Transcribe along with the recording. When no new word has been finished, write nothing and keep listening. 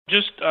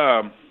Just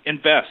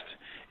invest.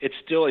 It's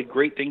still a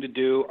great thing to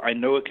do. I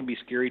know it can be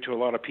scary to a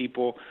lot of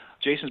people.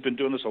 Jason's been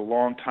doing this a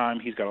long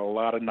time. He's got a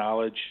lot of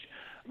knowledge.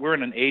 We're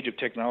in an age of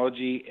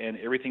technology, and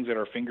everything's at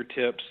our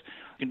fingertips.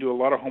 You can do a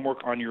lot of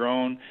homework on your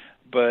own,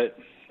 but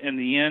in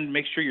the end,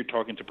 make sure you're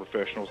talking to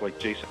professionals like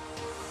Jason.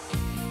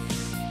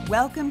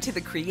 Welcome to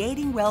the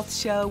Creating Wealth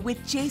Show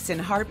with Jason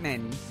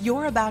Hartman.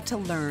 You're about to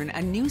learn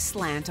a new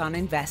slant on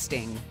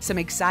investing, some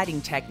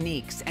exciting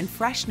techniques, and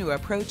fresh new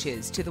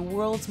approaches to the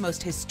world's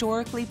most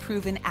historically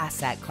proven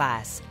asset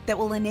class that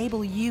will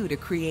enable you to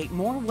create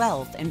more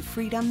wealth and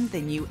freedom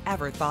than you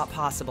ever thought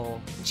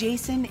possible.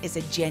 Jason is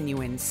a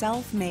genuine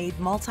self-made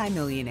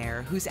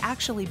multimillionaire who's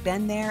actually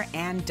been there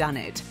and done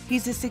it.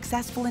 He's a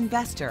successful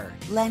investor,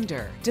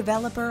 lender,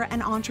 developer,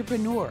 and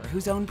entrepreneur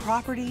who's owned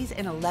properties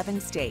in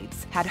 11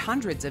 states, had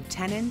hundreds of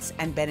tenants,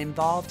 and been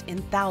involved in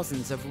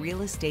thousands of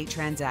real estate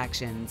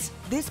transactions.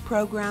 This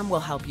program will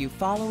help you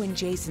follow in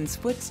Jason's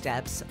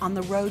footsteps on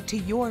the road to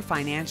your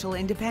financial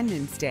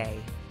independence day.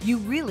 You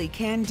really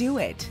can do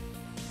it.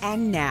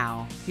 And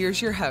now,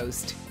 here's your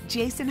host,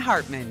 Jason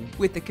Hartman,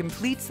 with the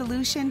complete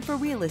solution for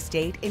real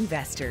estate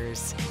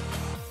investors.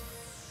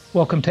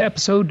 Welcome to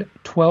episode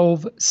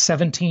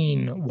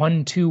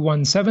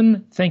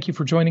 1217. Thank you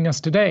for joining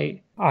us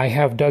today. I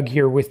have Doug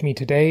here with me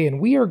today, and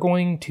we are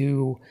going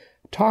to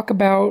talk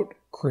about,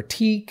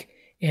 critique,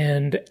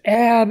 and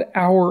add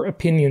our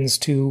opinions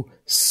to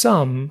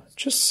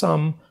just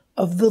some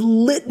of the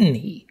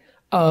litany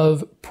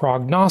of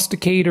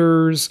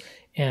prognosticators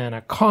and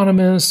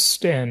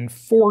economists and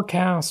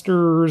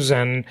forecasters.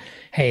 And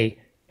hey,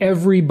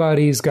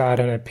 everybody's got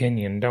an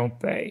opinion, don't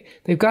they?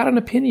 They've got an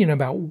opinion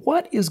about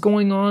what is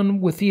going on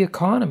with the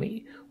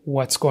economy,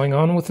 what's going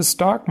on with the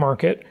stock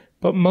market,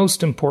 but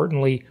most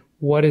importantly,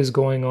 what is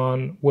going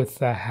on with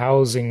the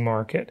housing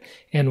market,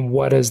 and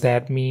what does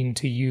that mean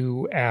to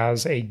you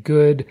as a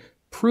good,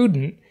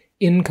 prudent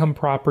income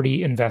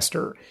property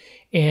investor?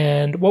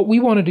 And what we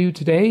want to do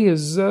today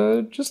is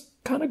just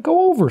kind of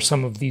go over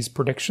some of these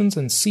predictions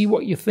and see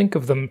what you think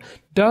of them.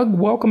 Doug,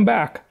 welcome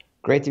back.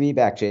 Great to be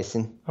back,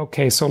 Jason.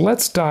 Okay, so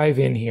let's dive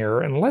in here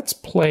and let's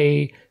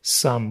play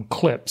some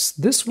clips.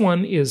 This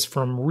one is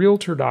from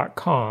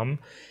Realtor.com,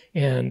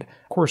 and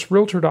of course,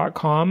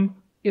 Realtor.com,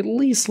 at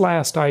least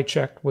last I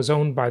checked, was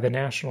owned by the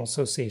National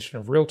Association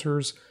of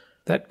Realtors.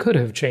 That could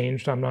have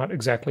changed. I'm not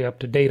exactly up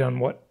to date on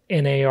what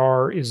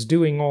NAR is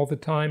doing all the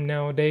time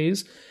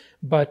nowadays.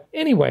 But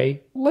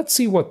anyway, let's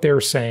see what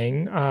they're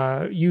saying.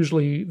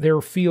 Usually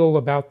their feel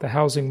about the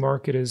housing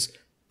market is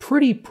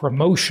pretty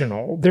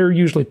promotional. They're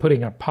usually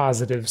putting a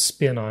positive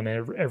spin on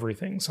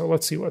everything. So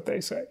let's see what they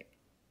say.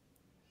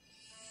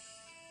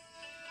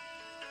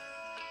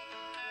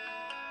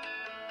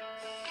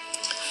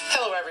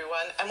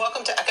 And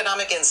welcome to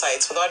Economic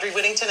Insights with Audrey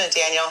Whittington and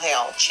Danielle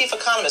Hale, Chief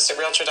Economist at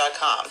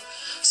Realtor.com.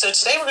 So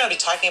today we're going to be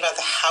talking about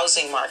the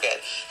housing market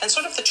and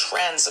sort of the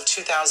trends of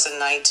 2019.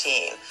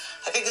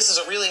 I think this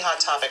is a really hot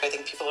topic. I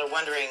think people are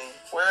wondering,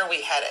 where are we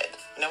headed?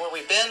 You know where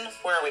we've been?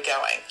 Where are we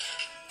going?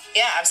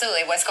 Yeah,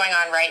 absolutely. What's going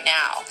on right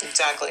now?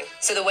 Exactly.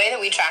 So the way that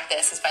we track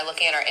this is by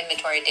looking at our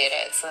inventory data.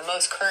 It's the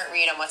most current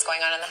read on what's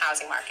going on in the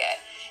housing market.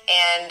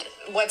 And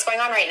what's going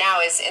on right now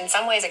is in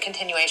some ways a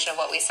continuation of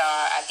what we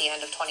saw at the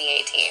end of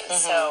 2018.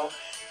 So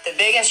the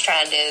biggest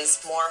trend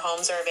is more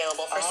homes are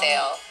available for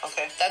sale.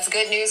 Okay. That's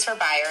good news for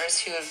buyers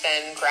who have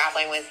been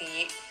grappling with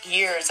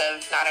years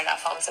of not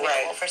enough homes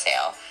available for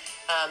sale.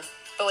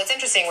 But what's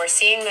interesting, we're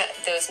seeing that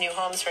those new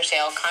homes for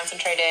sale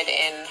concentrated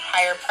in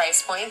higher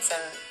price points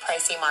and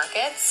pricey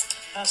markets.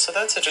 Oh, so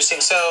that's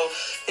interesting. So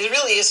it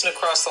really isn't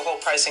across the whole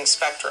pricing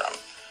spectrum.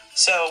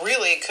 So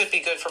really it could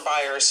be good for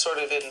buyers sort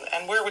of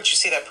and where would you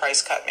see that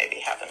price cut? Maybe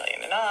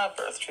 $500,000 and up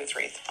or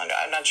 200-300.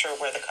 I'm not sure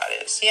where the cut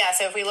is. Yeah,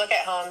 so if we look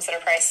at homes that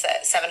are priced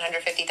at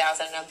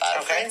 $750,000 and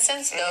above, for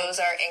instance, those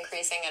are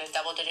increasing at a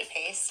double-digit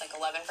pace, like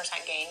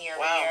 11% gain year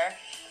over year.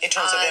 In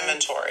terms of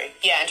inventory.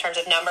 Yeah, in terms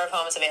of number of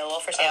homes available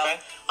for sale.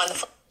 On the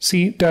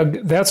See,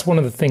 Doug, that's one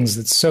of the things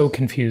that's so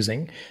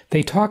confusing.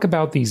 They talk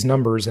about these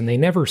numbers and they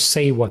never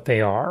say what they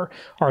are.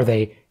 Are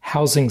they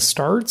housing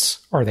starts?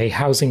 Are they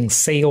housing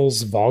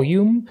sales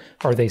volume?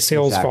 Are they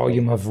sales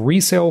volume of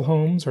resale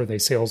homes? Are they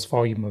sales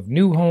volume of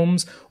new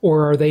homes?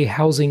 Or are they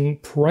housing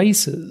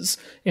prices?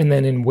 And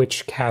then in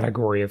which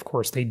category? Of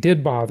course, they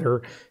did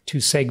bother to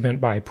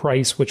segment by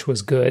price, which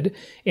was good.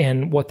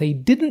 And what they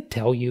didn't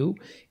tell you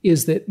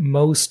is that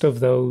most of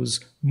those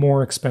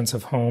more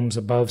expensive homes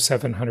above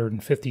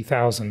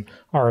 $750,000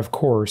 are, of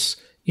course,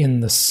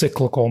 in the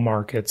cyclical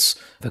markets,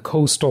 the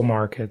coastal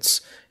markets,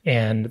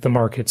 and the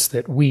markets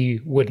that we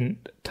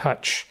wouldn't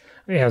touch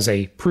as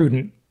a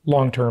prudent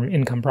long-term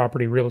income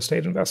property real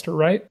estate investor,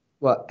 right?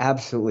 Well,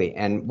 absolutely.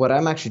 And what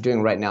I'm actually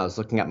doing right now is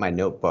looking at my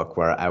notebook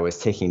where I was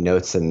taking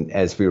notes and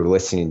as we were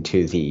listening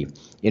to the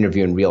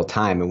interview in real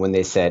time. And when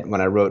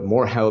I wrote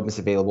more homes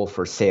available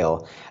for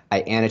sale,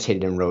 I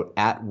annotated and wrote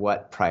at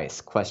what price ?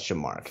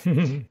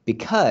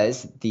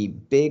 Because the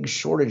big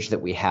shortage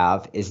that we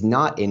have is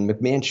not in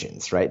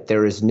McMansions, right?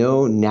 There is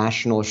no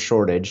national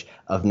shortage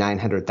of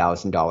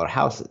 $900,000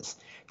 houses.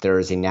 There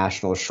is a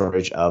national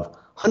shortage of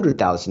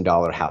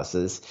 $100,000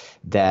 houses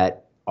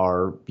that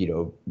are,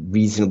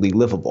 reasonably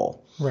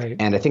livable. Right.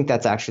 And I think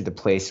that's actually the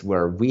place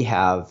where we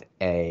have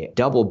a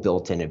double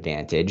built-in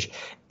advantage,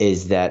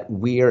 is that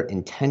we are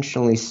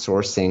intentionally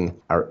sourcing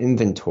our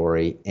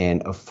inventory in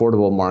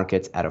affordable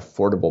markets at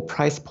affordable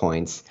price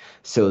points,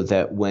 so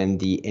that when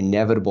the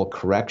inevitable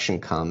correction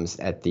comes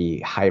at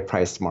the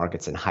high-priced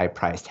markets and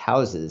high-priced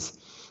houses,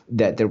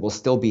 that there will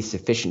still be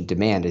sufficient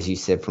demand, as you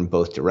said, from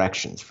both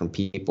directions, from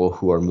people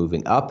who are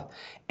moving up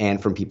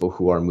and from people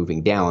who are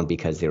moving down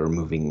because they were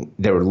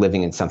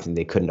living in something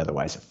they couldn't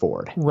otherwise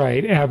afford.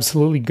 Right.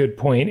 Absolutely good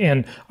point.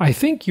 And I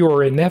think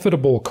your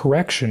inevitable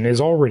correction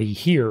is already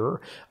here.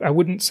 I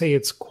wouldn't say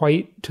it's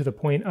quite to the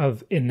point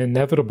of an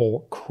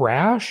inevitable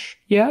crash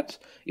yet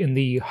in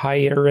the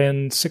higher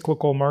end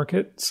cyclical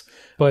markets,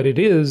 but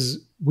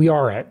we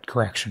are at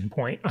correction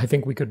point. I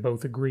think we could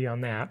both agree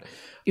on that.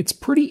 It's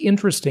pretty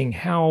interesting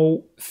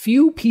how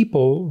few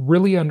people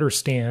really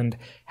understand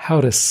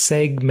how to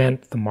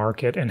segment the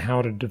market and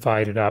how to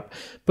divide it up.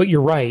 But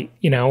you're right.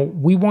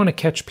 We want to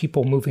catch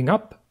people moving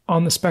up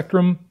on the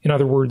spectrum. In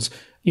other words,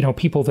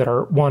 people that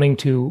are wanting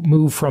to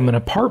move from an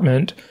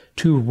apartment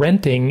to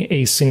renting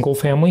a single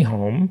family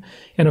home.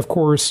 And of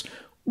course,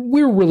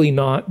 we're really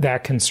not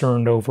that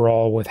concerned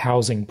overall with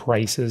housing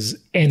prices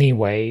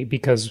anyway,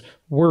 because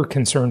we're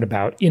concerned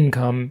about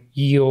income,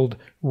 yield,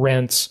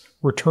 rents,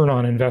 return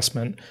on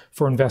investment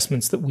for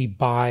investments that we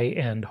buy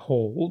and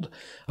hold.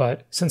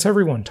 But since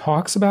everyone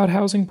talks about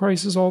housing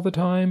prices all the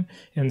time,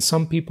 and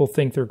some people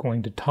think they're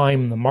going to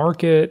time the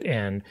market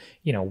and,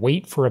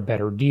 wait for a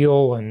better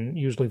deal, and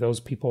usually those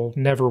people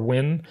never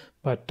win,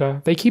 but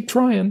they keep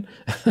trying,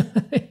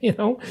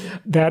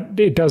 that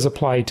it does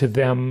apply to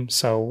them.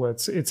 So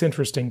it's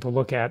interesting to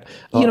look at.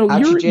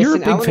 Actually, you're a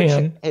Jason, big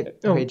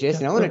fan.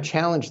 Jason, I want to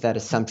challenge that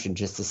assumption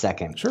just a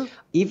second. Sure.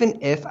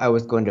 Even if I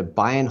was going to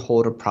buy and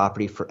hold a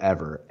property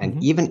forever,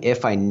 and even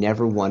if I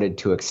never wanted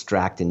to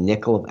extract a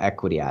nickel of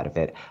equity out of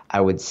it,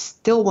 I would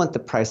still want the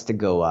price to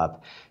go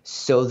up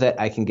so that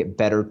I can get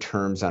better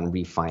terms on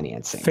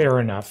refinancing. Fair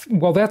enough.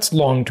 Well, that's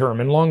long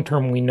term, and long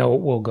term we know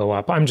it will go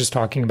up. I'm just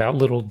talking about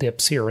little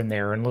dips here and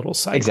there and little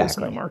cycles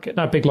in the market,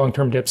 not big long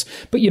term dips.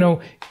 But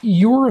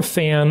you're a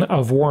fan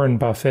of Warren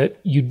Buffett.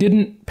 You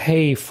didn't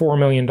pay $4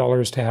 million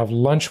to have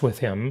lunch with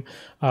him,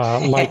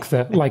 like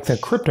the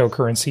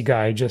cryptocurrency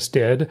guy just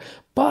did.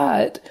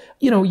 But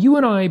you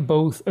and I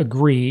both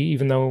agree,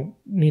 even though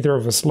neither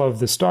of us love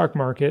the stock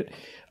market,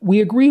 we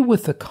agree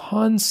with the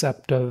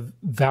concept of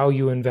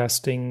value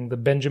investing, the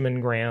Benjamin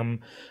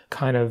Graham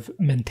kind of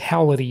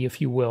mentality,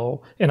 if you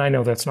will. And I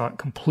know that's not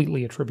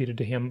completely attributed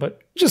to him,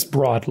 but just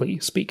broadly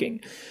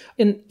speaking.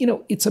 And,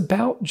 it's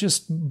about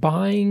just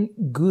buying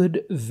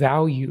good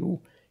value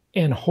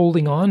and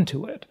holding on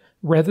to it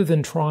rather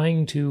than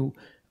trying to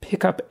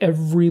pick up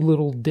every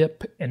little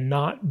dip and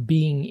not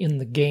being in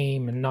the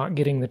game and not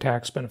getting the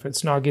tax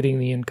benefits, not getting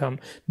the income,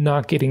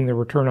 not getting the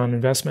return on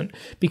investment.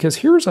 Because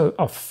here's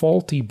a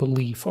faulty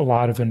belief a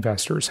lot of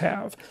investors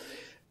have.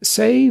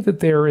 Say that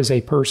there is a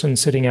person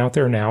sitting out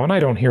there now, and I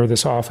don't hear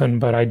this often,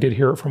 but I did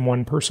hear it from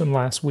one person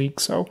last week,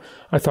 so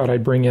I thought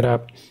I'd bring it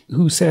up,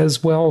 who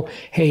says, well,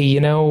 hey,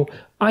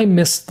 I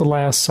missed the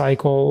last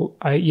cycle.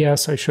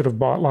 Yes, I should have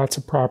bought lots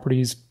of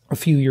properties a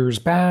few years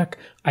back.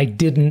 I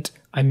didn't.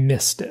 I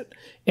missed it.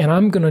 And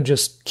I'm going to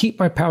just keep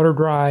my powder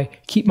dry,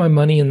 keep my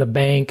money in the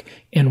bank,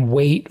 and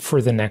wait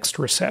for the next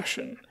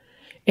recession.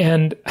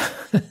 And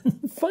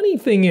funny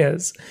thing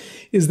is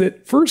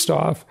that first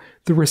off,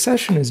 the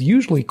recession is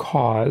usually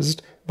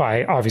caused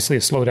by obviously a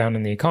slowdown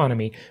in the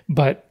economy,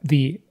 but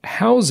the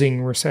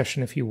housing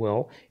recession, if you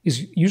will,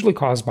 is usually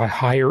caused by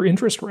higher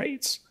interest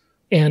rates.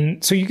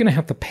 And so you're going to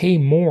have to pay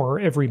more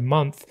every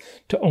month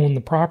to own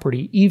the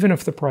property, even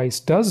if the price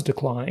does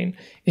decline,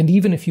 and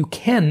even if you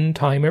can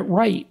time it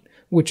right,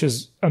 which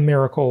is a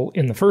miracle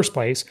in the first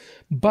place.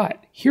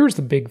 But here's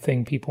the big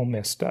thing people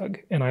miss, Doug,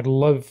 and I'd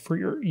love for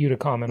you to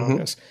comment on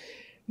this.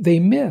 They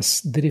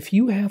miss that if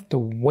you have to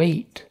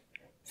wait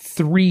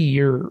 3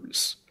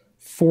 years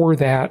for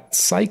that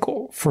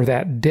cycle, for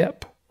that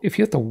dip, if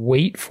you have to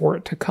wait for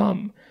it to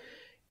come,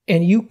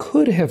 and you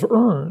could have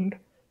earned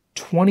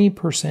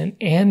 20%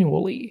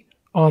 annually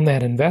on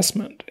that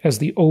investment as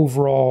the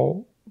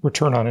overall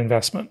return on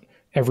investment,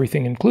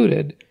 everything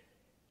included,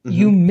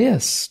 you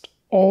missed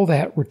all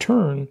that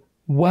return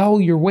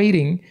while you're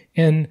waiting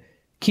and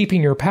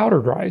keeping your powder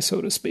dry, so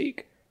to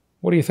speak.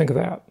 What do you think of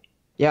that?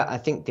 Yeah, I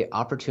think the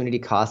opportunity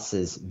cost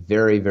is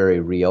very,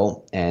 very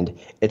real. And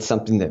it's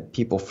something that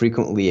people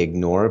frequently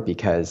ignore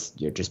because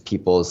just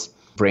people's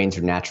brains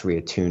are naturally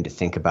attuned to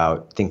think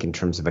in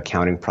terms of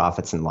accounting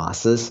profits and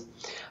losses.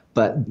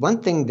 But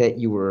one thing that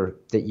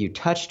you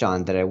touched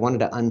on that I wanted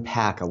to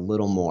unpack a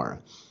little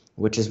more,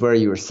 which is where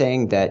you were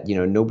saying that,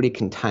 nobody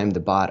can time the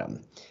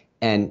bottom.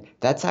 And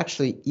that's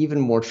actually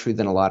even more true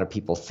than a lot of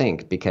people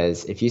think,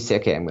 because if you say,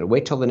 okay, I'm going to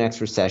wait till the next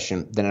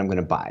recession, then I'm going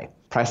to buy.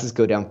 Prices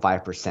go down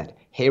 5%.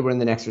 Hey, we're in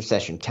the next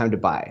recession. Time to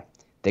buy.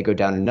 They go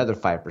down another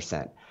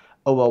 5%.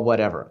 Oh, well,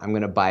 whatever. I'm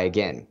going to buy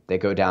again. They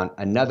go down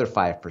another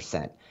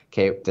 5%.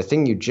 Okay, the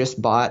thing you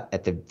just bought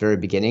at the very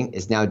beginning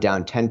is now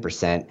down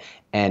 10%.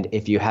 And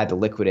if you had to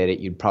liquidate it,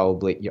 you'd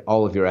probably,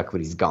 all of your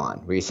equity's gone.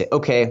 Where you say,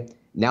 okay,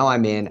 now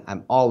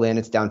I'm all in,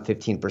 it's down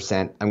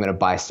 15%, I'm going to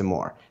buy some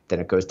more. Then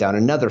it goes down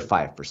another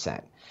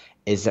 5%.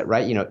 Is that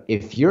right?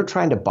 If you're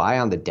trying to buy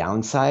on the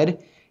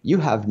downside, you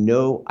have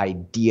no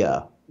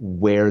idea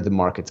where the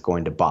market's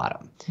going to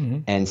bottom. Mm-hmm.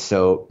 And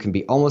so it can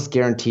be almost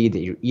guaranteed that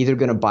you're either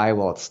going to buy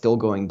while it's still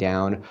going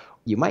down.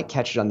 You might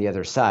catch it on the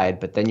other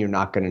side, but then you're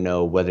not going to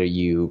know whether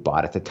you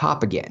bought at the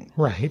top again.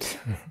 Right.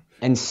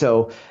 And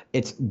so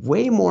it's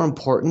way more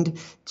important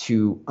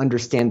to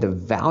understand the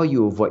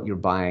value of what you're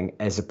buying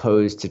as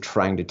opposed to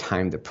trying to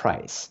time the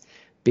price.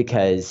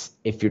 Because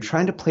if you're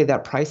trying to play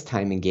that price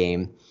timing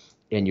game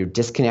and you're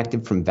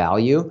disconnected from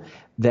value,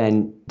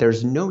 then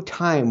there's no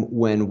time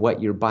when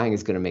what you're buying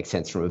is going to make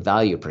sense from a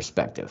value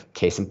perspective.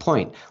 Case in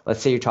point, let's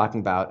say you're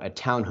talking about a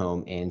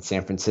townhome in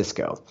San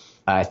Francisco.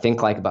 I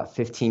think like about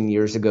 15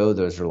 years ago,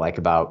 those were like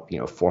about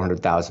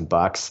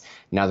 $400,000.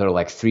 Now they're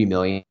like $3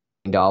 million,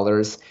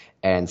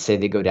 and say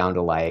they go down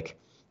to like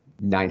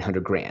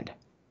 $900,000.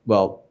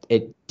 Well,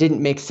 it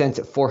didn't make sense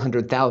at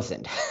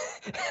 400,000.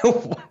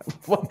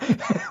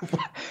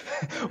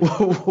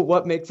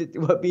 What means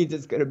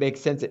it's going to make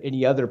sense at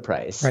any other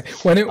price?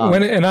 Right.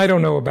 And I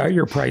don't know about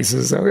your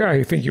prices.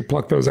 I think you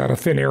plucked those out of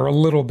thin air a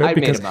little bit. I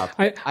made them up.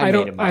 I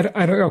don't.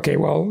 Okay.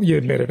 Well, you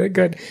admitted it.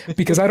 Good.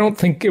 Because I don't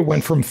think it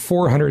went from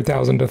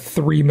 400,000 to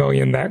 3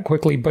 million that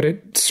quickly, but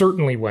it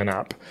certainly went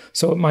up.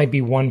 So it might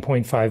be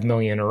 1.5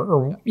 million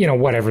or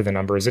whatever the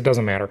number is. It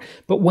doesn't matter.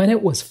 But when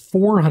it was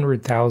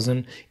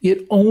 400,000,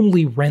 it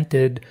only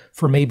rented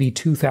for maybe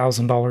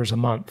 $2,000 a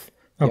month.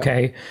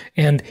 Okay. Yep.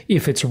 And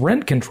if it's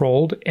rent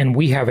controlled, and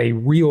we have a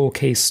real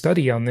case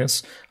study on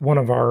this, one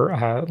of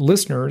our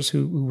listeners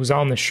who was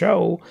on the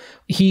show,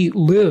 he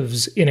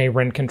lives in a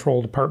rent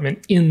controlled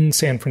apartment in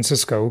San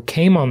Francisco,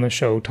 came on the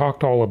show,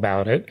 talked all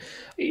about it,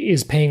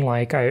 is paying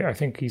like, I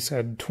think he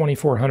said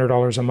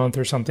 $2,400 a month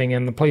or something.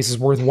 And the place is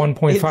worth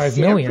 1.5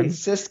 million. San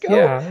Francisco?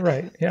 Yeah.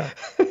 Right. Yeah.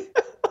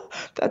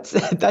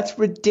 That's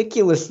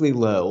ridiculously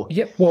low.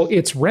 Yeah. Well,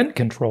 it's rent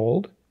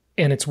controlled.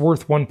 And it's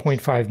worth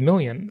 1.5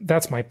 million.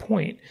 That's my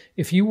point.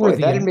 If you were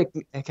that'd make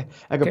me,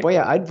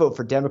 I'd vote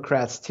for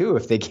Democrats too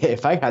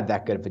if I had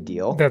that good of a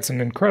deal. That's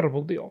an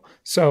incredible deal.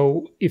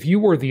 So if you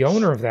were the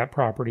owner of that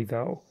property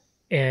though,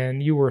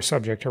 and you were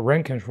subject to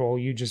rent control,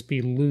 you'd just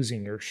be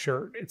losing your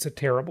shirt. It's a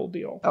terrible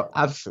deal. Oh,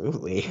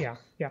 absolutely.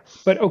 Yeah.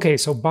 But okay,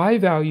 so buy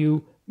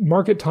value,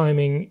 market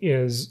timing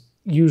is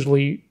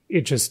usually,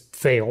 it just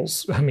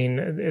fails. I mean,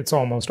 it's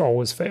almost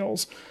always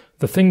fails.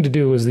 The thing to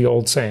do is the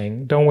old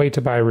saying, don't wait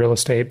to buy real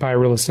estate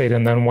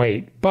and then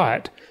wait.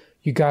 But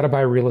you got to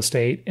buy real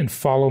estate and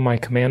follow my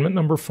commandment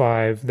number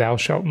 5, thou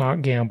shalt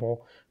not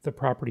gamble. The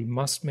property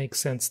must make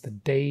sense the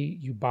day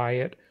you buy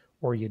it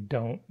or you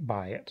don't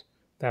buy it.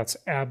 That's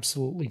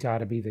absolutely got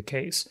to be the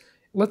case.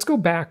 Let's go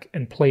back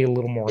and play a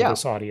little more of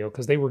this audio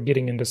because they were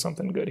getting into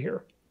something good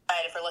here.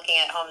 If we're looking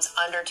at homes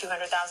under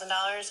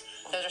 $200,000,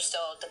 those are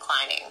still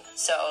declining.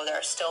 So there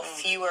are still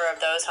fewer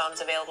of those homes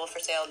available for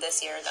sale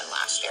this year than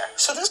last year.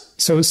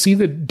 So see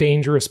the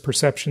dangerous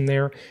perception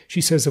there?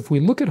 She says if we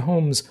look at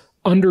homes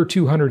under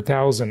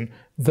 200,000,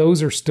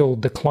 those are still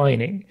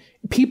declining.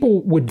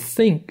 People would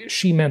think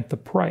she meant the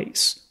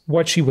price.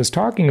 What she was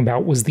talking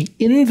about was the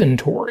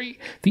inventory.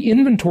 The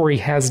inventory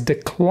has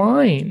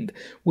declined,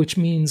 which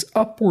means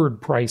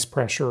upward price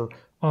pressure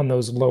on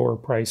those lower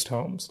priced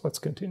homes. Let's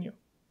continue.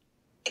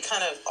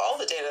 Kind of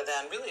all the data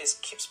then really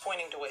keeps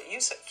pointing to what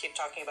you keep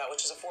talking about,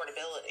 which is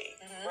affordability,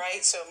 right?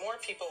 So more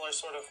people are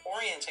sort of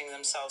orienting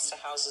themselves to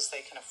houses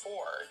they can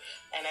afford.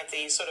 And at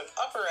the sort of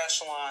upper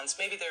echelons,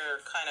 maybe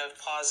they're kind of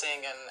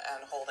pausing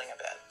and holding a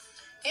bit.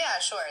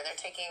 Yeah, sure.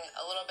 They're taking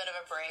a little bit of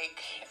a break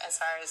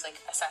as far as like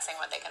assessing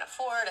what they can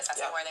afford,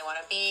 assessing where they want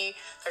to be.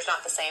 There's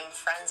not the same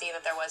frenzy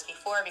that there was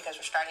before because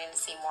we're starting to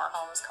see more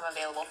homes come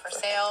available for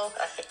sale.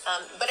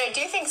 But I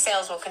do think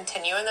sales will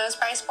continue in those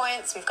price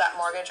points. We've got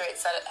mortgage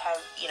rates that have,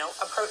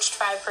 approached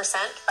 5%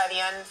 by the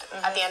end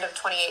at the end of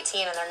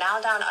 2018, and they're now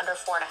down under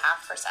 4.5%.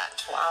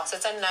 Wow. So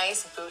it's a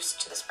nice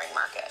boost to the spring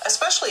market.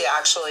 Especially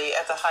actually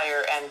at the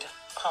higher end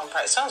home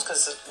price homes,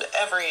 because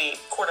every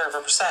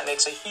 0.25%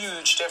 makes a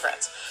huge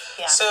difference.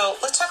 Yeah. So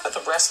let's talk about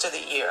the rest of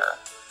the year.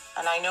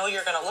 And I know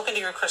you're going to look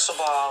into your crystal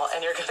ball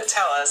and you're going to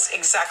tell us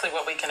exactly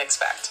what we can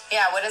expect.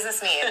 Yeah, what does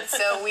this mean? So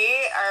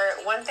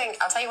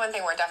I'll tell you one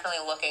thing we're definitely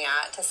looking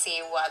at to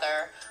see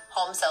whether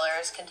home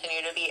sellers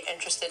continue to be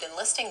interested in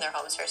listing their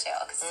homes for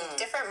sale. Because it's a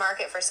different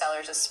market for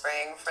sellers this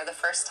spring. For the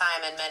first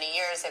time in many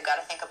years, they've got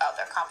to think about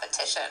their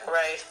competition.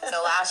 Right.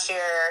 So last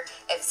year,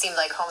 it seemed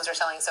like homes were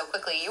selling so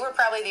quickly. You were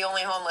probably the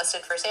only home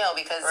listed for sale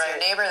because your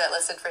neighbor that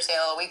listed for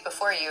sale a week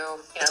before you,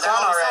 it's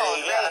gone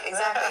already. Sold. Right,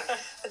 exactly.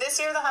 But this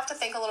year, they'll have to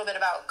think a little bit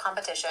about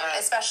competition,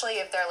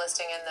 especially if they're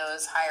listing in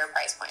those higher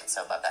price points,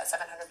 so above that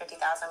 $750,000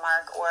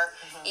 mark, or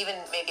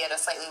even maybe at a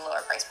slightly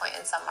lower price point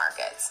in some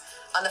markets.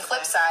 On the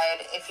flip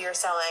side, if you're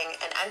selling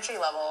an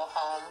entry-level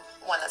home,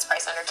 one that's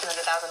priced under $200,000,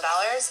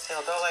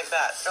 it'll go like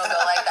that. It'll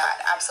go like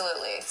that,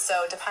 absolutely.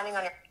 So depending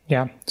on your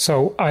Yeah,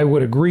 so I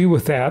would agree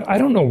with that. I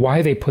don't know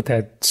why they put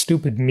that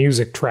stupid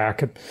music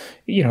track,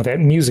 that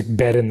music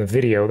bed in the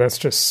video. That's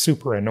just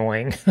super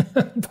annoying.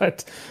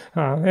 But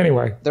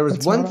anyway. There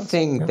was one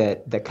thing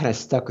that kind of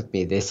stuck with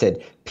me. They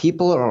said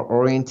people are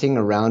orienting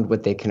around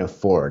what they can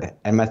afford.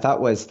 And my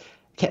thought was,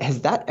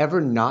 has that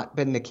ever not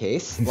been the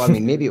case? Well, I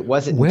mean, maybe it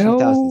wasn't in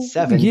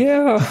 2007.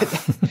 Yeah.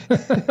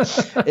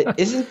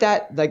 Isn't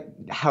that like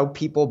how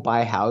people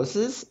buy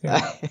houses? Yeah,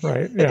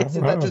 right. Yeah.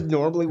 Isn't that just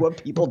normally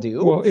what people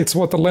do? Well, it's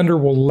what the lender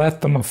will let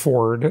them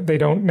afford. They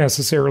don't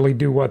necessarily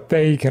do what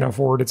they can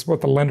afford. It's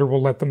what the lender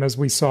will let them, as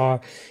we saw,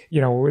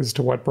 as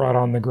to what brought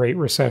on the Great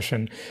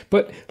Recession.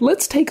 But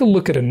let's take a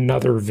look at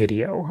another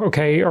video,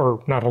 okay?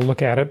 Or not a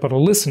look at it, but a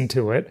listen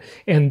to it.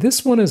 And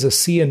this one is a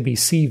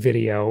CNBC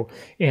video,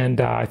 and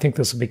I think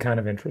this will be kind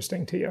of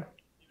interesting to you.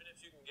 Even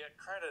if you can get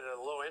credit at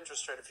a low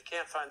interest rate, if you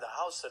can't find the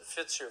house that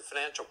fits your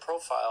financial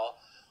profile,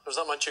 there's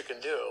not much you can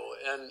do.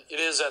 And it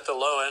is at the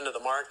low end of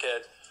the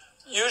market.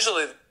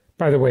 Usually,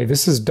 by the way,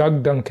 this is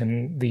Doug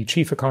Duncan, the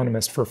chief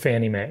economist for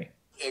Fannie Mae.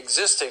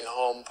 Existing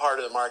home part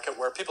of the market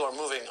where people are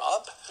moving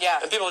up,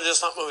 and people are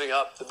just not moving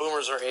up. The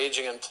boomers are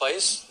aging in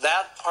place.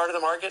 That part of the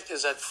market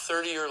is at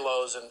 30-year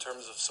lows in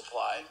terms of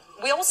supply.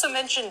 We also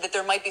mentioned that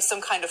there might be some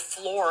kind of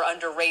floor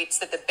under rates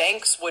that the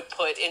banks would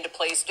put into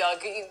place. Doug,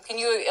 can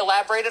you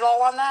elaborate at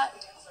all on that?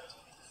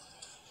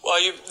 Well,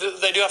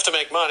 they do have to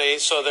make money,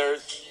 so their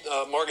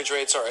mortgage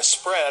rates are a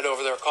spread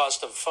over their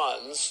cost of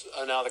funds.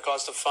 Now, the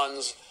cost of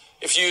funds,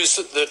 if you use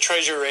the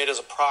Treasury rate as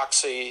a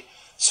proxy,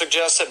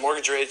 suggests that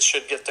mortgage rates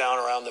should get down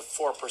around the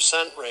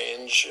 4%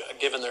 range,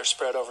 given their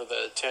spread over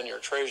the 10-year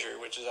Treasury,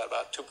 which is at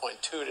about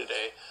 2.2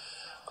 today.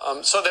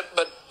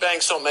 But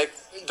banks don't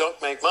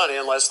make money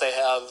unless they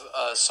have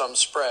some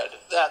spread.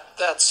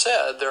 That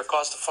said, their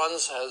cost of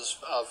funds has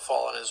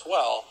fallen as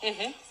well.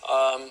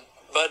 Mm-hmm.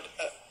 But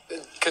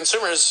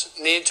consumers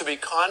need to be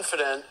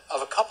confident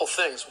of a couple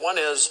things. One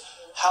is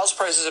house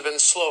prices have been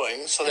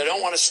slowing, so they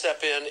don't want to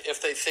step in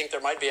if they think there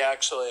might be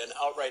actually an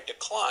outright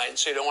decline.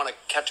 So you don't want to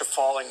catch a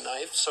falling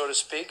knife, so to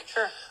speak.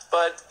 Sure.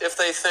 But if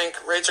they think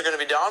rates are going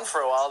to be down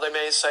for a while, they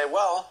may say,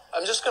 well,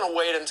 I'm just going to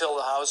wait until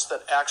the house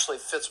that actually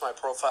fits my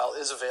profile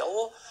is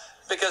available,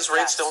 because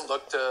rates don't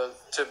look to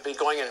be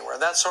going anywhere.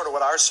 And that's sort of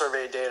what our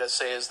survey data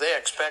say, is they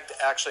expect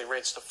actually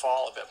rates to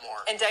fall a bit more.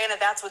 And Diana,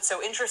 that's what's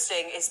so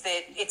interesting, is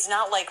that it's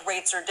not like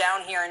rates are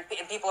down here and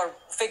people are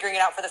figuring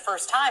it out for the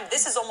first time.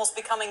 This is almost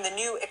becoming the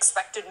new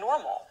expected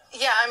normal.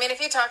 Yeah, I mean, if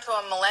you talk to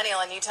a millennial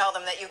and you tell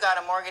them that you got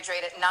a mortgage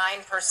rate at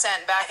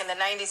 9% back in the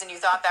 90s and you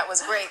thought that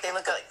was great, they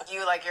look at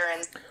you like you're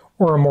in...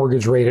 Or a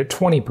mortgage rate at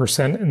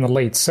 20% in the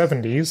late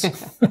 70s.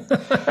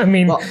 I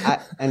mean,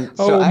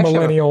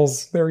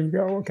 millennials. There you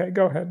go. Okay,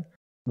 go ahead.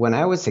 When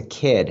I was a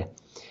kid,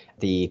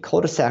 the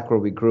cul-de-sac where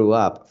we grew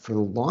up, for the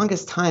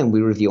longest time,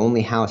 we were the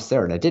only house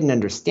there, and I didn't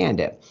understand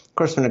it. Of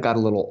course, when I got a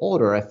little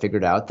older, I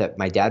figured out that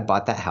my dad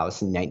bought that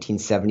house in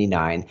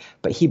 1979,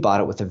 but he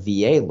bought it with a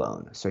VA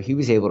loan. So he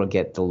was able to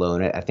get the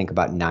loan at, I think,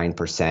 about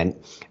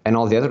 9%, and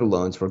all the other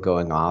loans were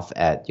going off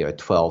at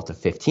 12 to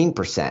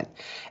 15%.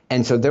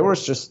 And so there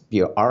was just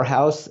our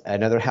house,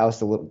 another house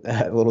a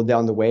little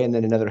down the way, and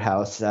then another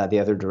house the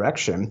other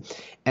direction.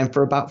 And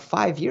for about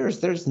 5 years,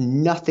 there's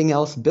nothing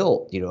else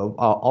built.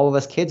 All of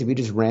us kids, we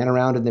just ran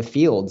around in the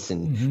fields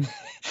and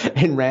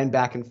and ran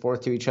back and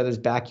forth to each other's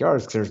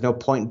backyards, because there's no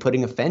point in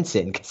putting a fence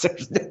in because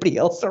there's nobody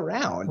else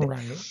around.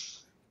 Right.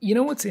 You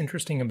know what's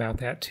interesting about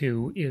that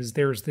too is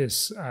there's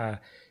this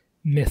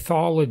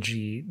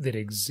mythology that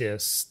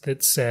exists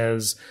that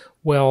says,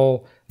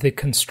 well, the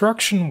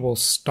construction will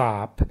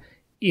stop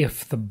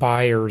if the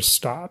buyers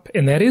stop.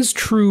 And that is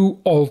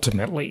true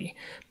ultimately,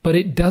 but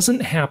it doesn't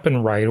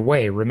happen right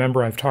away.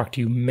 Remember, I've talked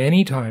to you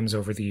many times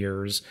over the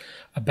years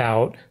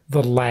about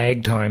the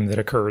lag time that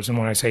occurs. And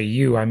when I say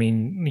you, I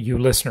mean you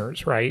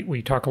listeners, right?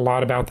 We talk a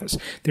lot about this.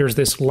 There's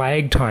this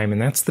lag time,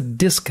 and that's the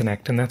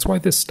disconnect. And that's why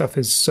this stuff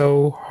is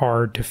so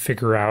hard to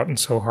figure out and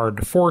so hard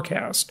to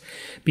forecast,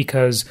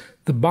 because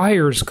the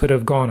buyers could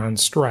have gone on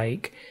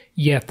strike,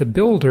 yet the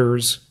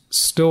builders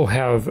still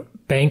have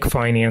bank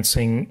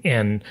financing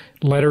and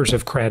letters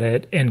of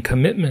credit and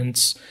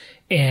commitments,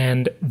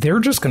 and they're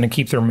just going to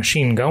keep their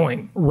machine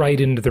going right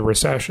into the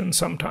recession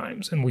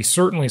sometimes. And we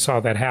certainly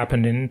saw that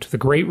happen into the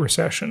Great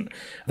Recession.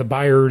 The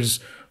buyers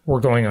were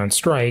going on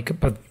strike,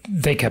 but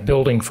they kept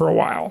building for a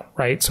while,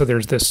 right? So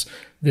there's this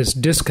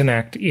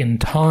disconnect in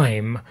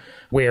time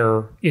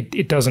where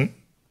it doesn't,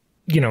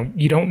 you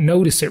don't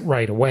notice it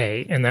right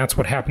away. And that's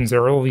what happens.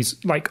 There are all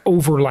these like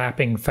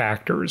overlapping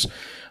factors.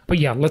 But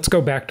yeah, let's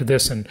go back to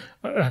this and,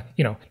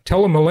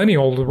 tell a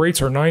millennial the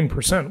rates are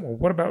 9%. Well,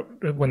 what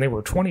about when they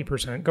were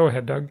 20%? Go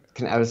ahead, Doug.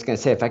 I was going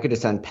to say, if I could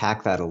just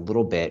unpack that a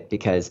little bit,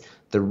 because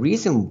the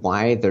reason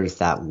why there's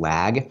that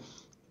lag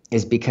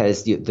is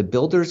because the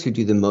builders who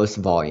do the most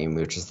volume,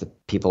 which is the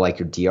people like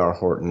your D.R.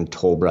 Horton,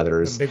 Toll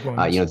Brothers, the big ones,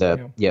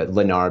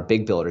 Lennar,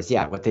 big builders.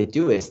 Yeah, what they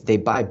do is they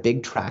buy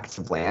big tracts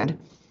of land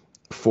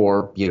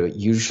for,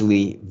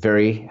 usually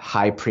very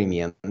high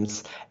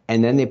premiums.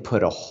 And then they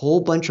put a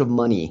whole bunch of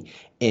money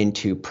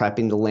into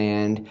prepping the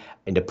land,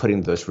 into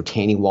putting those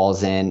retaining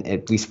walls in.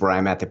 At least where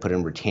I'm at, they put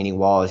in retaining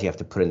walls. You have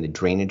to put in the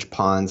drainage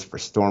ponds for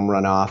storm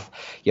runoff.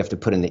 You have to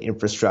put in the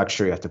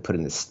infrastructure. You have to put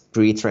in the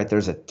streets, right?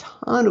 There's a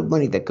ton of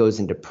money that goes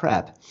into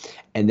prep.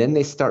 And then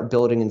they start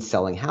building and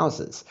selling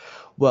houses.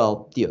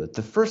 Well,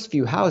 the first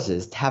few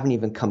houses haven't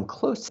even come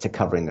close to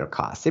covering their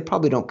costs. They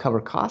probably don't cover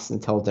costs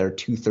until they're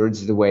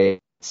 2/3 of the way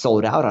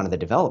sold out onto the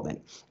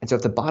development. And so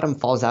if the bottom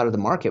falls out of the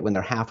market when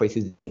they're halfway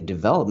through the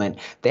development,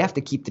 they have to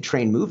keep the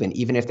train moving,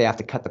 even if they have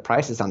to cut the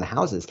prices on the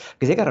houses,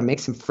 because they got to make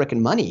some freaking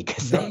money,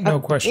 because they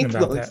have question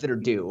about loans that are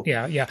due.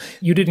 Yeah.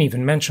 You didn't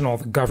even mention all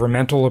the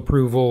governmental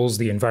approvals,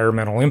 the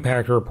environmental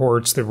impact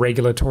reports, the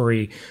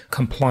regulatory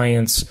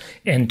compliance,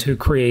 and to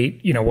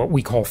create, what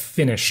we call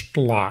finished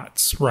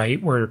lots,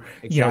 right? Where,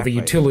 Exactly. The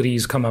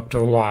utilities come up to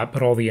the lot,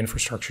 but all the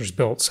infrastructure is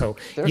built. So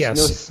There's yes.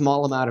 no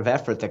small amount of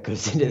effort that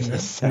goes into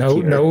this.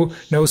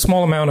 No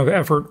small amount of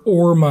effort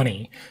or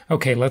money.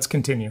 Okay, let's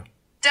continue.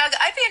 Doug,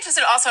 I'd be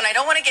interested also, and I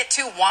don't want to get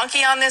too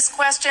wonky on this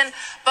question,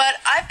 but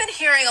I've been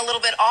hearing a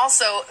little bit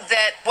also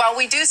that while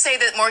we do say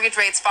that mortgage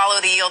rates follow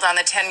the yield on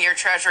the 10-year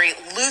Treasury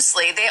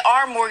loosely, they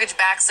are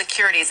mortgage-backed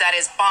securities, that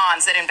is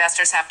bonds that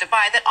investors have to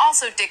buy, that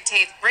also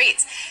dictate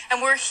rates.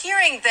 And we're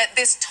hearing that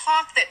this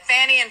talk that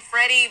Fannie and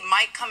Freddie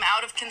might come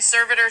out of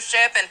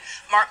conservatorship, and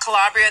Mark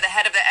Calabria, the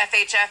head of the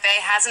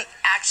FHFA, hasn't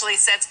actually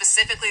said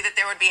specifically that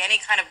there would be any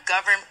kind of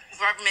government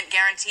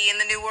guarantee in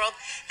the new world,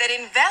 that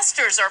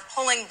investors are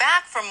pulling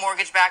back from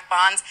mortgage-backed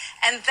bonds,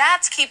 and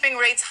that's keeping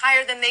rates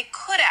higher than they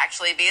could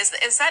actually be.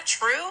 Is that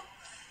true?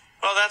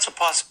 Well, that's a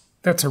possibility.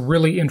 That's a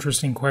really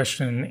interesting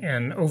question,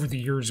 and over the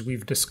years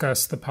we've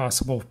discussed the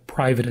possible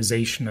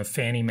privatization of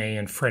Fannie Mae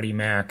and Freddie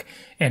Mac,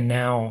 and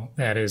now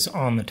that is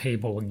on the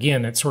table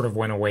again. It sort of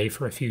went away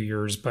for a few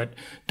years, but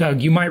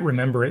Doug, you might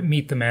remember at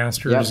Meet the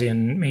Masters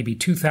in maybe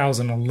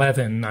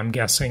 2011, I'm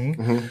guessing.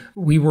 Mm-hmm.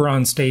 We were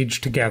on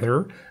stage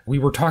together. We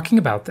were talking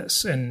about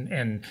this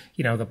and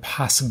the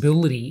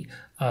possibility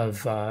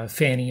of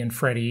Fannie and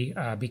Freddie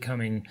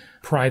becoming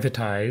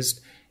privatized,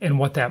 and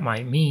what that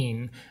might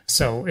mean.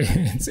 So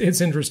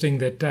it's interesting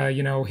that,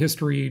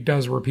 history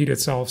does repeat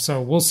itself.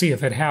 So we'll see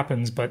if it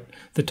happens, but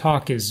the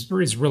talk is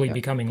really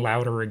becoming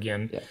louder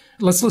again. Yeah.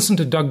 Let's listen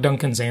to Doug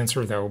Duncan's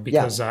answer, though,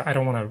 because I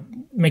don't want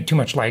to make too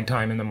much lag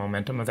time in the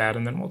momentum of that,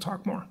 and then we'll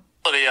talk more.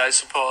 I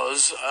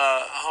suppose.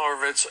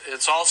 However,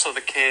 it's also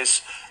the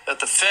case that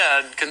the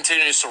Fed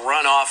continues to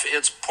run off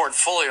its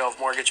portfolio of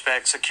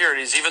mortgage-backed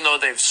securities. Even though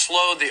they've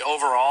slowed the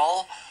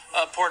overall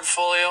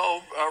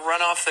portfolio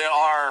runoff, they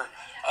are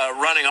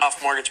running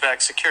off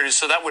mortgage-backed securities,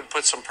 so that would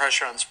put some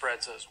pressure on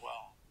spreads as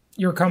well.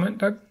 Your comment,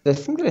 Doug? The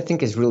thing that I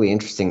think is really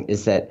interesting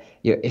is that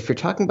if you're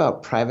talking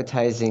about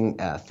privatizing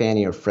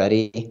Fannie or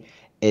Freddie,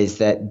 is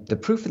that the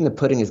proof in the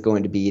pudding is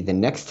going to be the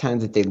next time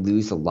that they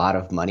lose a lot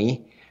of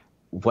money,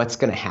 what's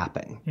going to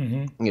happen?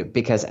 Mm-hmm.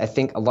 Because I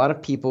think a lot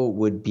of people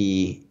would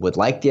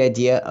like the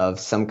idea of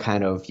some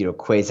kind of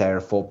quasi or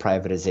full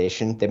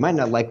privatization. They might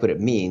not like what it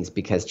means,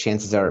 because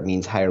chances are it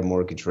means higher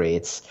mortgage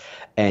rates,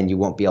 and you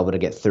won't be able to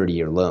get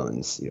 30-year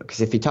loans.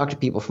 Because if you talk to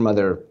people from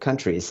other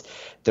countries,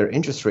 their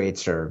interest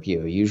rates are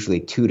usually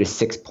 2 to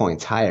 6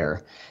 points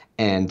higher,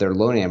 and their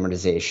loan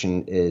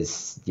amortization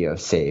is,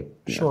 say,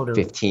 shorter,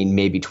 15,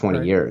 maybe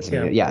 20 years.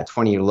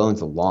 20-year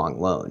loan's a long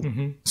loan.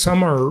 Mm-hmm.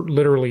 Some are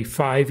literally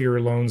 5-year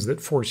loans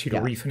that force you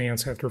to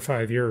refinance after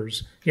 5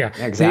 years. Yeah,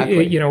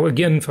 exactly.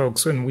 Again,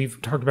 folks, and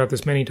we've talked about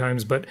this many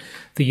times, but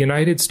the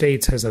United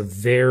States has a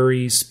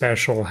very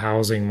special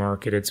housing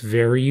market. It's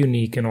very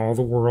unique in all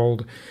the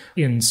world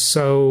in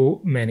so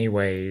many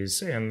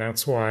ways, and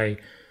that's why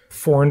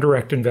foreign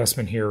direct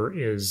investment here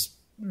is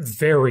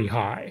very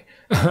high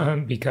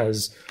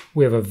because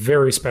we have a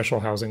very special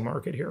housing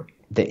market here.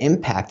 The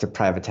impact of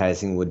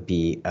privatizing would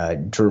be a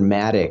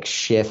dramatic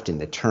shift in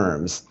the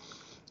terms,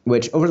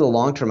 which over the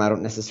long term, I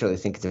don't necessarily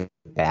think is a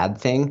bad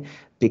thing,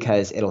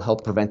 because it'll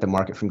help prevent the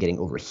market from getting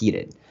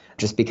overheated.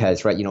 Just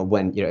because, right,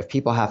 if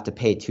people have to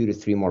pay 2 to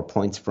 3 more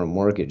points for a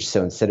mortgage,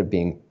 so instead of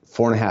being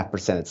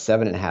 4.5%, it's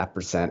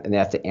 7.5%, and they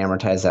have to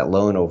amortize that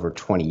loan over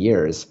 20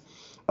 years,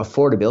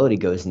 affordability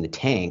goes in the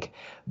tank,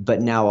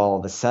 but now all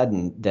of a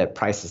sudden the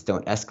prices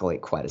don't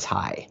escalate quite as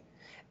high.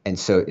 And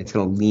so it's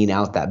going to lean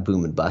out that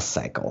boom and bust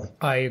cycle.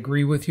 I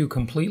agree with you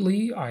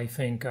completely. I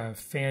think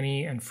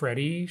Fannie and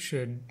Freddie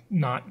should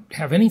not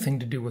have anything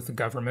to do with the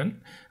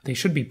government. They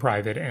should be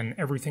private, and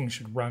everything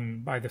should run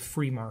by the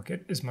free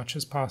market as much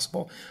as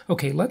possible.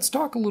 Okay, let's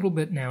talk a little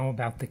bit now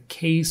about the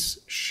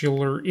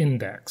Case-Shiller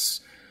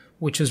Index,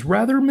 which is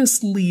rather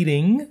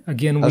misleading.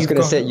 Again, I was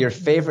going to say your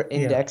favorite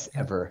index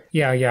ever.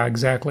 Yeah,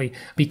 exactly.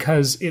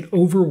 Because it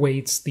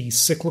overweights the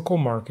cyclical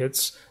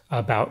markets.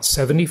 About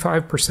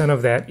 75%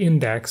 of that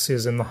index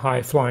is in the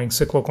high-flying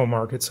cyclical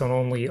markets, and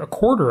only a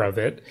quarter of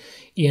it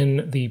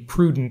in the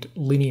prudent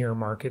linear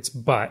markets.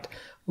 But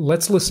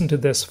let's listen to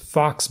this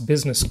Fox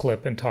Business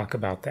clip and talk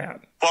about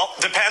that. Well,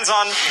 depends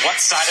on what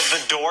side of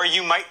the door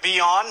you might be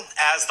on,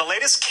 as the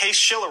latest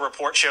Case-Shiller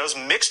report shows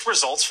mixed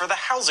results for the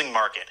housing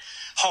market.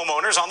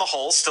 Homeowners on the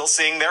whole still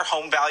seeing their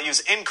home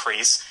values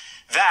increase.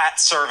 That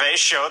survey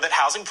showed that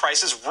housing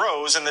prices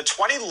rose in the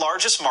 20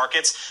 largest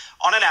markets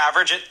on an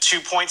average at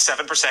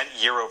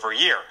 2.7% year over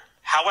year.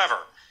 However,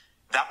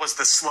 that was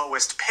the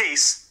slowest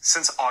pace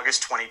since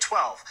August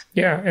 2012.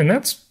 Yeah, and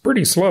that's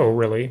pretty slow,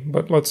 really,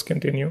 but let's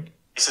continue.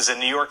 Prices in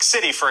New York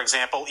City, for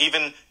example,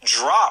 even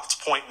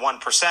dropped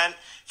 0.1%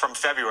 from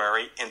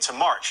February into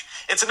March.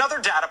 It's another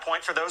data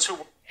point for those who...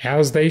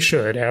 As they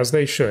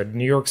should.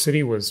 New York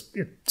City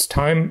it's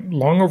time,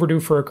 long overdue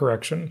for a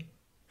correction.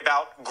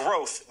 About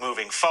growth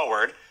moving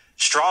forward.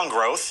 Strong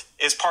growth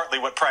is partly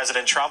what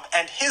President Trump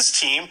and his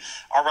team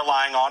are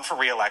relying on for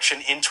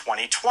re-election in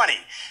 2020.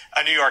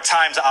 A New York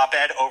Times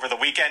op-ed over the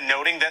weekend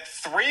noting that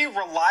 3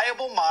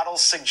 reliable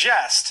models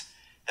suggest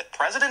that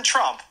President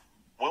Trump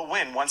will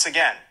win once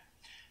again.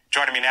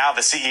 Joining me now,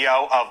 the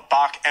CEO of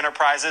Bach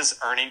Enterprises,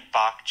 Ernie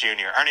Bach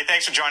Jr. Ernie,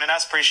 thanks for joining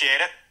us.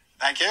 Appreciate it.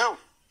 Thank you.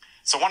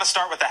 So I want to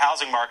start with the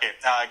housing market.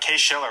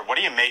 Case-Shiller, what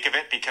do you make of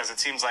it? Because it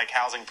seems like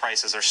housing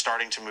prices are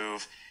starting to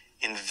move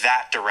in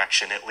that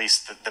direction, at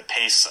least the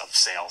pace of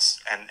sales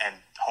and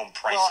home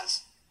prices. Well,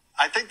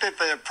 I think that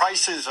the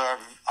prices are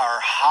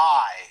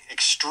high,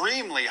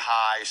 extremely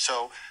high.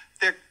 So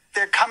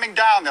they're coming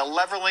down. They're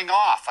leveling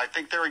off. I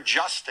think they're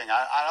adjusting.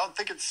 I don't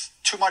think it's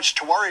too much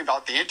to worry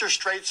about. The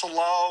interest rates are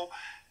low,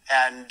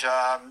 and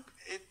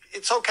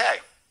it's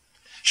okay.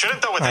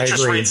 Shouldn't, though, with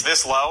interest rates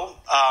this low,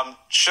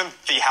 shouldn't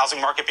the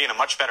housing market be in a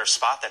much better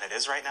spot than it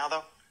is right now,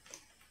 though?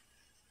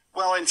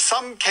 Well, in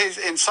some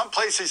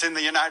places in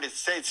the United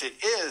States it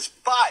is,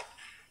 but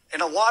in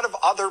a lot of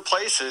other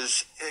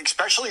places,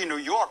 especially in New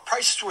York,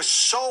 prices were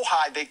so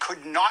high they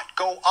could not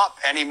go up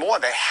anymore.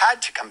 They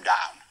had to come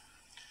down.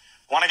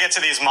 Want to get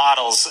to these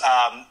models.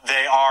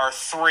 They are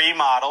 3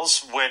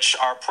 models which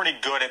are pretty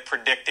good at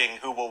predicting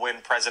who will win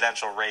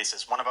presidential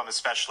races. One of them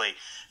especially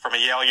from a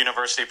Yale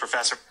University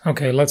professor.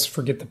 Okay, let's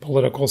forget the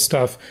political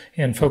stuff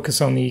and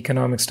focus on the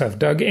economic stuff.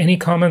 Doug, any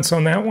comments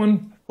on that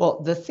one? Well,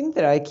 the thing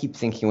that I keep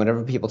thinking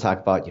whenever people talk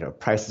about,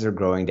 prices are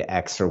growing to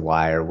X or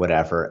Y or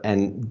whatever,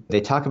 and they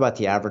talk about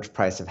the average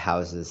price of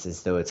houses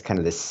as though it's kind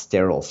of this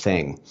sterile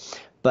thing.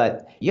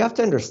 But you have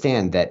to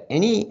understand that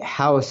any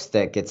house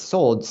that gets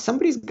sold,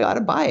 somebody's got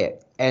to buy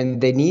it.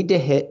 And they need to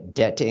hit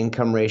debt to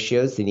income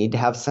ratios. They need to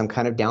have some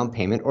kind of down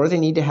payment, or they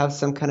need to have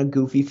some kind of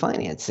goofy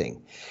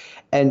financing.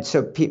 And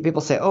so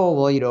people say, oh,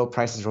 well,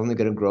 prices are only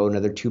going to grow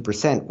another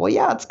 2%. Well,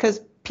 yeah, it's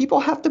because people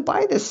have to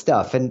buy this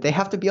stuff and they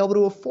have to be able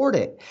to afford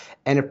it.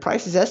 And if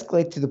prices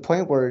escalate to the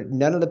point where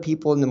none of the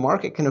people in the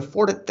market can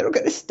afford it, they're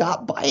going to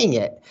stop buying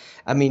it.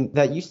 I mean,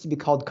 that used to be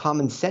called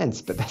common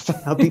sense, but that's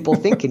not how people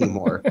think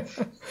anymore.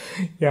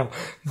 Yeah,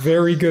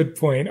 very good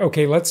point.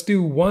 Okay, let's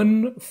do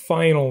one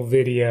final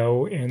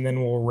video and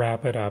then we'll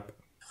wrap it up.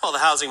 Well, the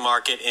housing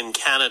market in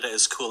Canada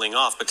is cooling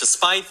off, but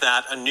despite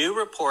that, a new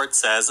report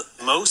says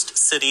most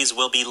cities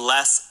will be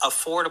less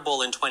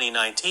affordable in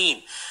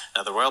 2019.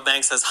 Now, the Royal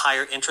Bank says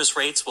higher interest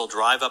rates will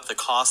drive up the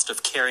cost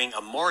of carrying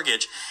a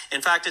mortgage. In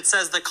fact, it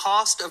says the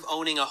cost of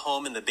owning a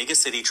home in the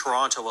biggest city,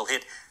 Toronto, will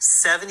hit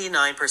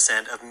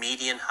 79% of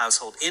median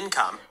household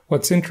income.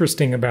 What's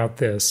interesting about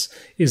this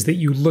is that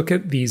you look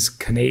at these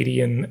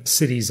Canadian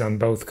cities on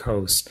both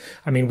coasts.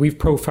 I mean, we've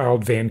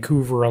profiled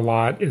Vancouver a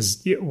lot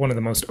as one of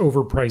the most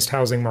overpriced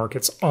housing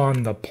markets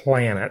on the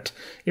planet.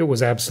 It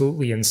was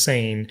absolutely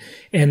insane.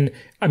 And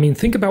I mean,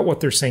 think about what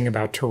they're saying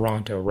about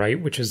Toronto, right?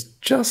 Which is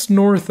just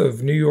north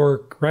of New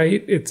York,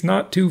 right? It's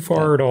not too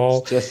far at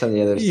all. It's just on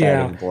the other side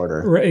of the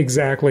border. Right,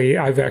 exactly.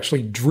 I've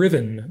actually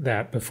driven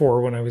that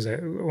before when I was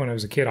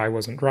a kid. I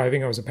wasn't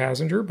driving. I was a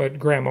passenger, but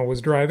Grandma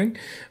was driving.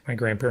 My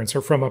grandparents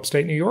are from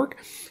upstate New York.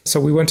 So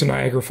we went to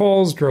Niagara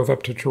Falls, drove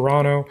up to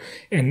Toronto,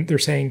 and they're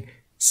saying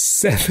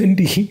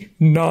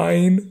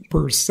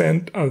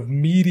 79% of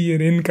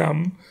median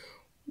income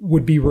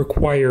would be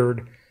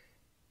required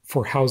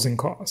for housing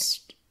costs.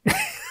 Are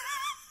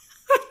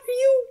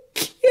you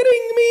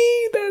kidding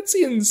me? That's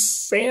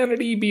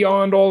insanity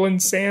beyond all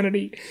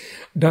insanity.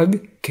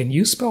 Doug, can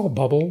you spell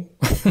bubble?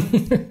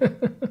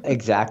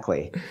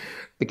 Exactly.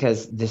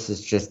 Because this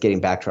is just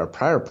getting back to our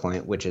prior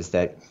point, which is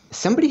that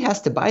somebody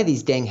has to buy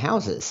these dang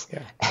houses.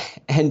 Yeah.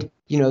 And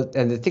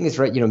and the thing is,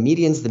 right,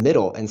 median's the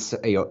middle. And so,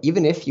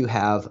 even if you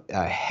have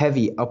a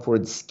heavy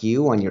upward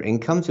skew on your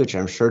incomes, which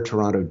I'm sure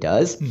Toronto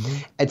does,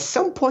 at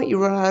some point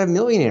you run out of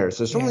millionaires.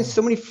 There's only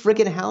so many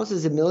friggin'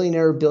 houses a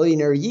millionaire or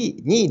billionaire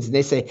needs. And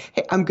they say,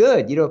 hey, I'm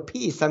good.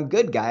 Peace. I'm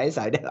good, guys.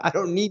 I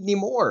don't need any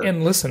more.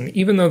 And listen,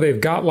 even though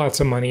they've got lots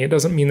of money, it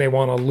doesn't mean they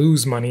want to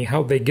lose money.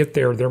 How'd they get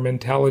there? Their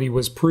mentality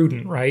was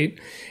prudent, right?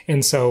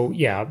 And so,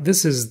 yeah,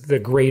 this is the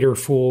greater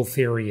fool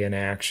theory in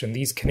action.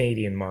 These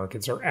Canadian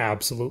markets are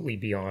absolutely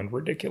beyond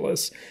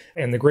ridiculous.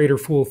 And the greater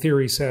fool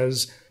theory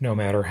says, no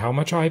matter how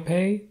much I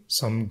pay,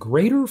 some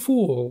greater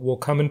fool will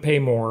come and pay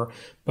more.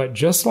 But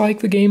just like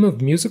the game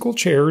of musical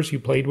chairs you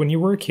played when you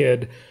were a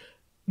kid,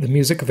 the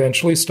music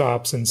eventually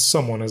stops and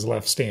someone is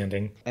left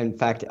standing. In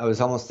fact, I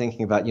was almost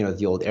thinking about,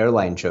 the old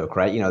airline joke,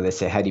 right? They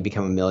say, how do you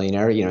become a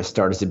millionaire?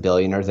 Start as a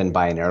billionaire, then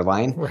buy an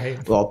airline.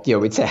 Right. Well,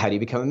 we'd say, how do you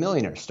become a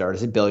millionaire? Start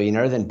as a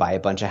billionaire, then buy a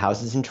bunch of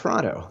houses in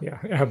Toronto. Yeah,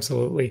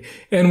 absolutely.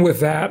 And with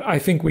that, I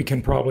think we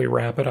can probably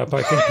wrap it up.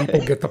 I think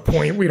people get the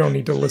point. We don't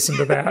need to listen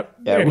to that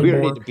anymore. We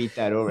don't need to beat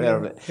that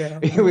over. Yeah.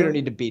 We don't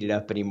need to beat it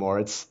up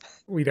anymore.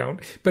 We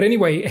don't. But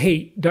anyway,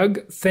 hey,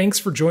 Doug, thanks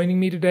for joining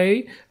me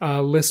today.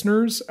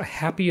 Listeners,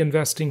 happy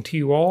investing to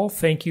you all.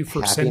 Thank you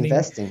for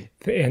investing.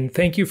 And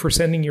thank you for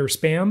sending your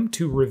spam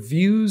to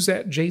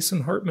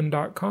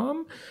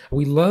reviews@jasonhartman.com.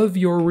 We love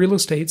your real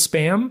estate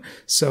spam.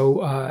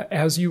 So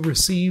as you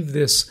receive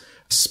this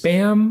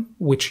spam,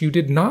 which you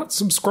did not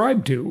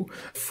subscribe to,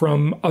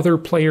 from other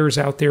players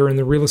out there in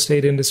the real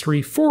estate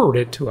industry, forward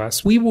it to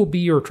us. We will be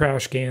your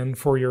trash can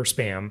for your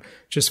spam.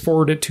 Just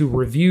forward it to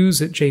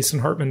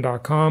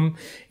reviews@jasonhartman.com,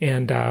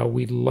 and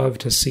we'd love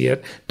to see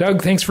it.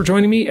 Doug, thanks for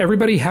joining me.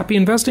 Everybody, happy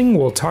investing.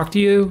 We'll talk to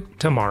you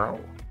tomorrow.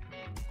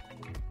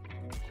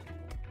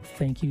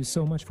 Thank you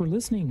so much for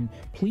listening.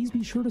 Please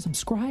be sure to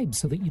subscribe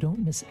so that you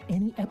don't miss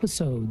any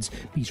episodes.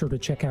 Be sure to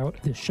check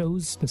out the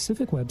show's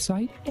specific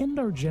website and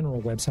our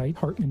general website,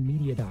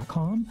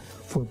 hartmanmedia.com,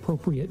 for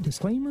appropriate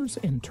disclaimers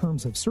and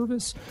terms of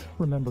service.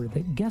 Remember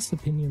that guest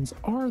opinions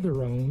are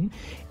their own,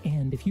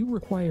 and if you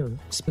require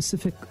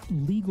specific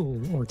legal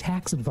or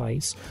tax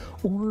advice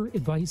or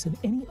advice in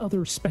any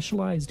other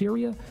specialized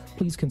area,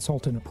 please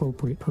consult an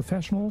appropriate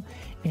professional.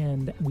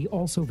 And we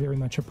also very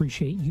much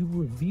appreciate you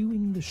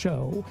reviewing the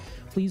show.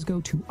 Please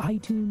go to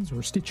iTunes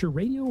or Stitcher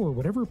Radio or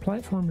whatever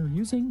platform you're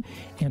using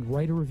and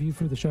write a review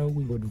for the show.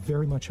 We would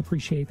very much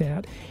appreciate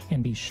that.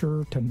 And be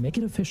sure to make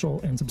it official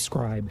and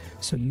subscribe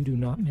so you do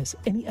not miss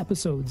any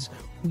episodes.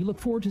 We look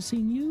forward to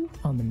seeing you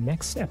on the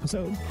next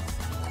episode.